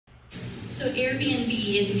So Airbnb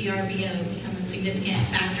and VRBO become a significant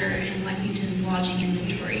factor in Lexington's lodging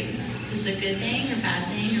inventory. Is this a good thing or bad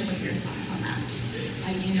thing, or what are your thoughts on that?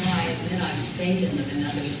 I admit I've stayed in them in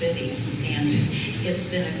other cities, and it's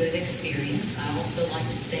been a good experience. I also like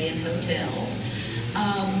to stay in hotels.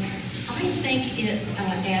 I think it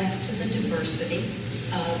adds to the diversity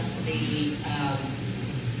of the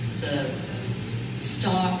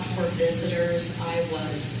stock for visitors. I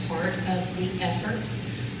was part of the effort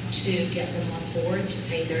to get them on board to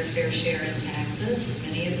pay their fair share in taxes.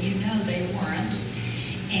 Many of you know they weren't.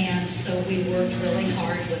 And so we worked really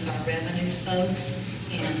hard with our revenue folks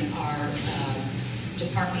and our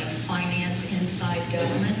Department of Finance inside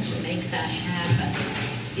government to make that happen,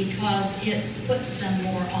 because it puts them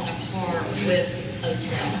more on a par with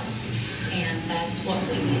hotels. And that's what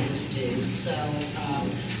we needed to do. So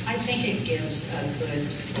I think it gives a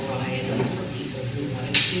good variety for people who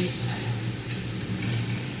want to choose that.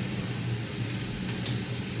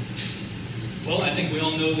 Well, I think we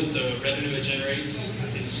all know that the revenue it generates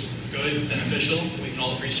is good, beneficial. We can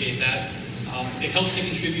all appreciate that. It helps to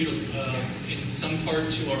contribute in some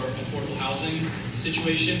part to our affordable housing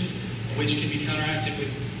situation, which can be counteracted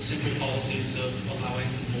with simple policies of allowing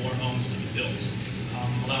more homes to be built,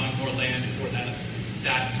 allowing more land for that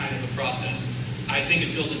kind of a process. I think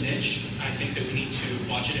it fills a niche. I think that we need to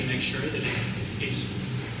watch it and make sure that it's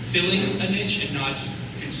filling a niche and not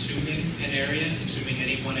consuming an area, consuming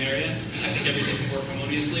any one area. I think everything can work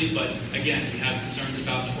harmoniously, but again, we have concerns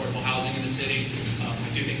about affordable housing in the city. I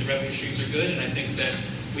do think the revenue streams are good, and I think that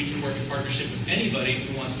we can work in partnership with anybody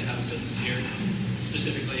who wants to have a business here,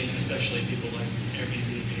 specifically and especially people like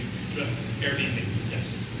Airbnb.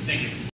 Yes, thank you.